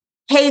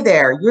Hey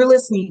there, you're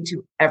listening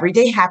to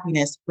Everyday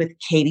Happiness with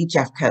Katie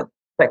Jefcoat.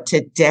 But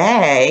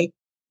today,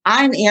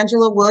 I'm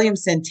Angela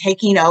Williamson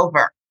taking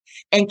over.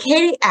 And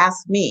Katie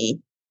asked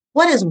me,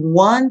 what is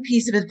one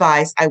piece of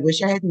advice I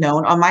wish I had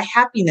known on my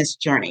happiness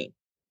journey?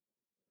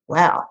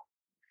 Well,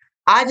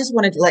 I just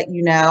wanted to let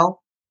you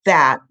know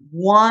that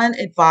one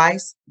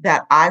advice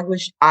that I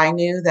wish I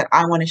knew that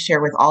I want to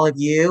share with all of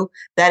you,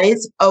 that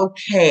it's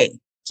okay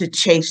to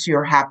chase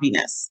your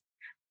happiness.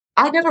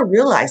 I never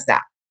realized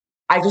that.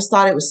 I just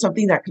thought it was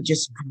something that could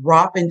just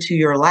drop into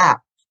your lap,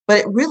 but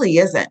it really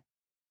isn't.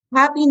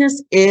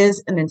 Happiness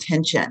is an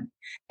intention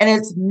and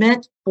it's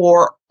meant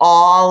for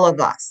all of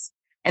us.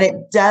 And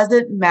it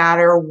doesn't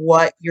matter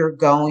what you're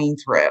going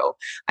through.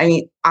 I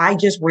mean, I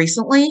just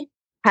recently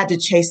had to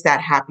chase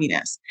that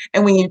happiness.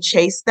 And when you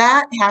chase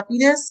that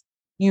happiness,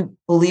 you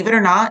believe it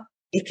or not,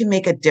 it can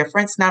make a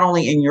difference not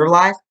only in your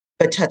life,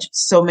 but touch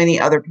so many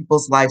other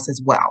people's lives as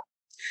well.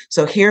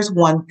 So here's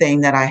one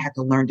thing that I had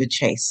to learn to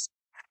chase.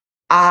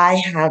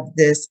 I have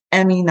this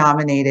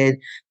Emmy-nominated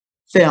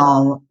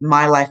film,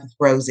 My Life with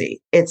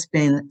Rosie. It's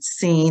been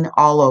seen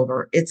all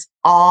over. It's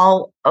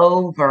all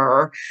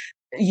over.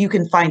 You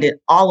can find it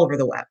all over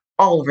the web,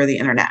 all over the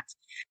internet.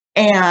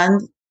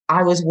 And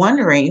I was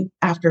wondering,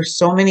 after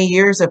so many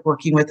years of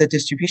working with a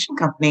distribution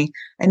company,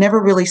 I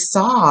never really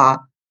saw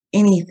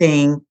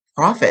anything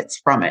profits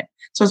from it.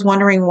 So I was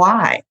wondering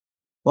why.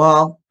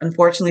 Well,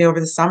 unfortunately, over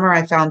the summer,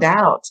 I found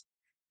out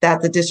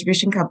that the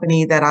distribution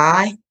company that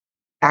I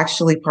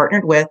actually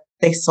partnered with,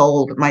 they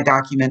sold my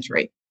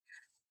documentary.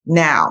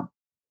 Now,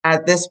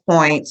 at this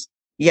point,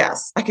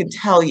 yes, I can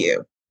tell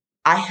you,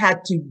 I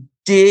had to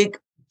dig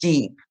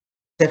deep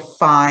to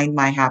find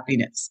my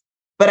happiness,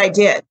 but I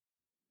did.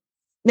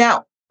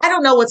 Now, I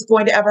don't know what's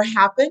going to ever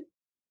happen.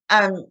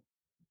 Um,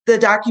 the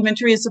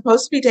documentary is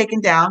supposed to be taken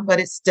down, but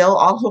it's still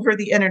all over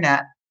the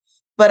internet.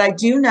 But I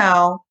do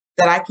know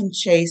that I can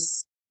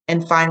chase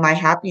and find my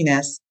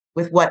happiness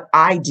with what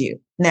I do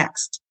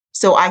next.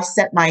 So I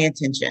set my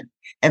intention,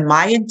 and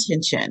my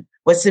intention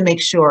was to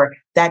make sure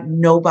that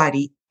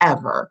nobody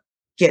ever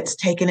gets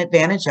taken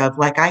advantage of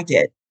like I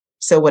did.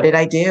 So what did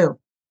I do?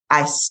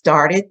 I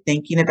started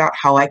thinking about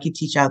how I could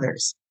teach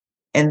others.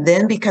 And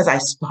then because I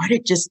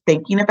started just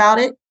thinking about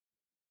it,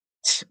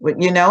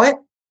 wouldn't you know it?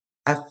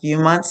 A few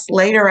months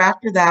later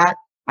after that,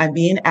 I'm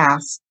being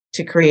asked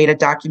to create a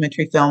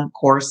documentary film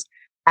course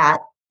at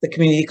the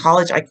community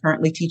college I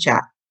currently teach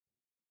at.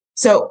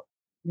 So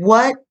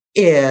what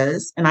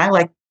is, and I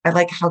like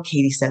how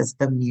Katie says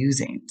the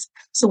musings.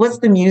 So what's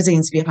the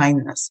musings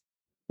behind this?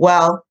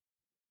 Well,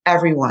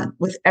 everyone,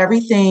 with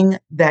everything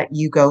that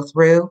you go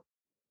through,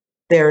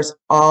 there's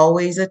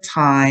always a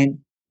time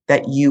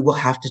that you will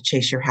have to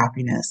chase your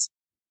happiness.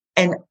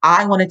 And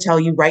I want to tell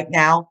you right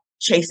now,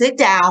 chase it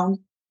down,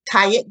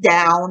 tie it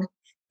down,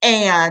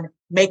 and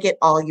make it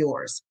all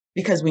yours.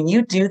 Because when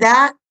you do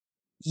that,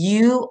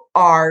 you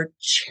are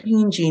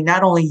changing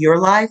not only your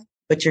life,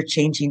 but you're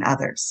changing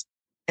others.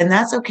 And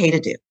that's okay to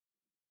do.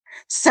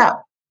 So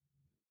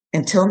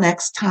until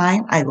next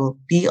time, I will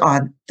be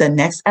on the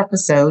next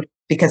episode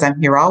because I'm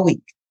here all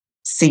week.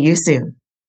 See you soon.